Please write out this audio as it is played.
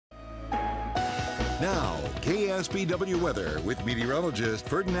Now, KSBW weather with meteorologist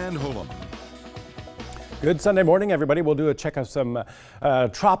Ferdinand Holum. Good Sunday morning, everybody. We'll do a check of some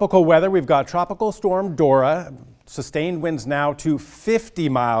tropical weather. We've got Tropical Storm Dora. Sustained winds now to 50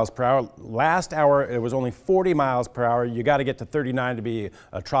 miles per hour. Last hour, it was only 40 miles per hour. You got to get to 39 to be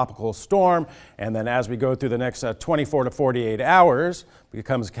a tropical storm. And then as we go through the next 24 to 48 hours, it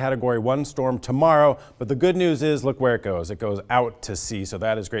becomes a Category 1 storm tomorrow. But the good news is, look where it goes. It goes out to sea, so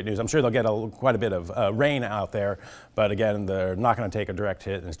that is great news. I'm sure they'll get quite a bit of rain out there. But again, they're not going to take a direct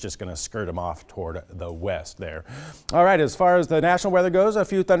hit, and it's just going to skirt them off toward the west there. All right, as far as the national weather goes, a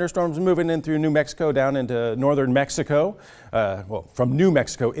few thunderstorms moving in through New Mexico down into northern Mexico. Well, from New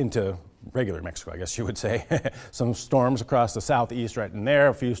Mexico into regular Mexico, I guess you would say. Some storms across the southeast right in there.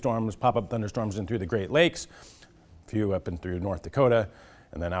 A few storms, pop-up thunderstorms in through the Great Lakes. A few up in through North Dakota.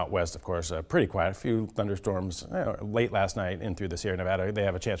 And then out west, of course, pretty quiet. A few thunderstorms late last night in through the Sierra Nevada. They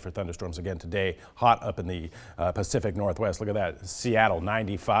have a chance for thunderstorms again today. Hot up in the Pacific Northwest. Look at that. Seattle,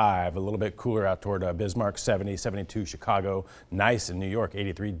 95. A little bit cooler out toward Bismarck, 70, 72. Chicago, nice in New York,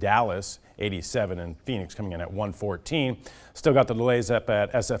 83. Dallas, 87. And Phoenix coming in at 114. Still got the delays up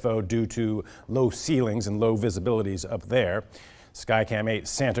at SFO due to low ceilings and low visibilities up there. Skycam 8,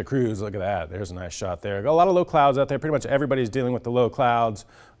 Santa Cruz, look at that. There's a nice shot there. Got a lot of low clouds out there. Pretty much everybody's dealing with the low clouds,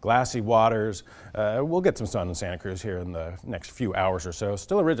 glassy waters. We'll get some sun in Santa Cruz here in the next few hours or so.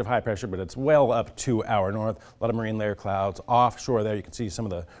 Still a ridge of high pressure, but it's well up to our north. A lot of marine layer clouds offshore there. You can see some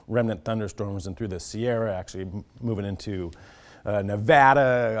of the remnant thunderstorms and through the Sierra actually moving into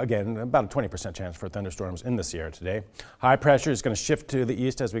Nevada. Again, about a 20% chance for thunderstorms in the Sierra today. High pressure is going to shift to the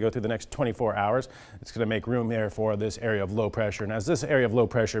east as we go through the next 24 hours. It's going to make room there for this area of low pressure. And as this area of low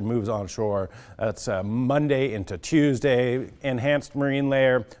pressure moves onshore, that's Monday into Tuesday, enhanced marine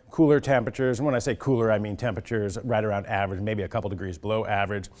layer, cooler temperatures. And when I say cooler, I mean temperatures right around average, maybe a couple degrees below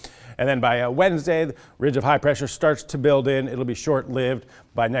average. And then by Wednesday, the ridge of high pressure starts to build in. It'll be short-lived.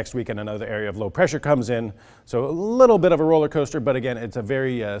 By next weekend, another area of low pressure comes in. So a little bit of a roller coaster, but again, it's a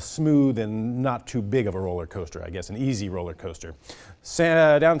very smooth and not too big of a roller coaster, I guess, an easy roller coaster.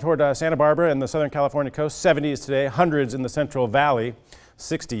 Down toward Santa Barbara and the Southern California coast, 70s today, hundreds in the Central Valley,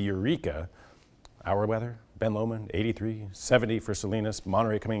 60 Eureka. Our weather, Ben Lomond, 83, 70 for Salinas,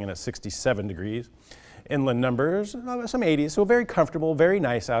 Monterey coming in at 67 degrees. Inland numbers, some 80s, so very comfortable, very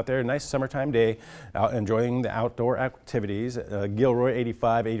nice out there. Nice summertime day, out enjoying the outdoor activities. Gilroy,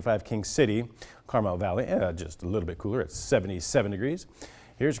 85, 85 King City. Carmel Valley, just a little bit cooler at 77 degrees.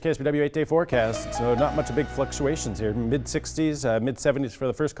 Here's your KSBW 8-day forecast. So not much of big fluctuations here. Mid-60s, mid-70s for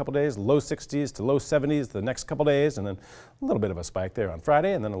the first couple days, low 60s to low 70s the next couple days, and then a little bit of a spike there on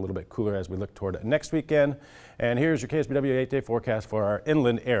Friday, and then a little bit cooler as we look toward next weekend. And here's your KSBW 8-day forecast for our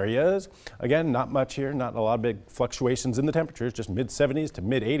inland areas. Again, not much here, not a lot of big fluctuations in the temperatures, just mid-70s to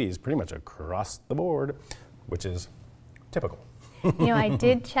mid-80s pretty much across the board, which is typical. You know, I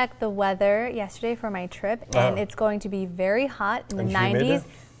did check the weather yesterday for my trip, and it's going to be very hot in the 90s,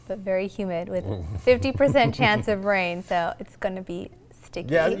 but very humid with 50% chance of rain, so it's going to be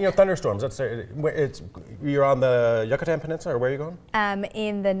sticky. Yeah, you know, thunderstorms. You're on the Yucatan Peninsula, or where are you going?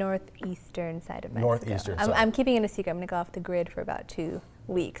 In the northeastern side of Mexico. Northeastern side. I'm keeping it a secret. I'm going to go off the grid for about 2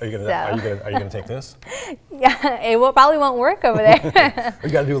 weeks. Are you gonna take this? Yeah, it probably won't work over there. You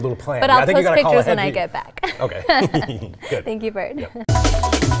got to do a little plan. But I'll post pictures when I get back. Okay. Good. Thank you, Bert. Yep.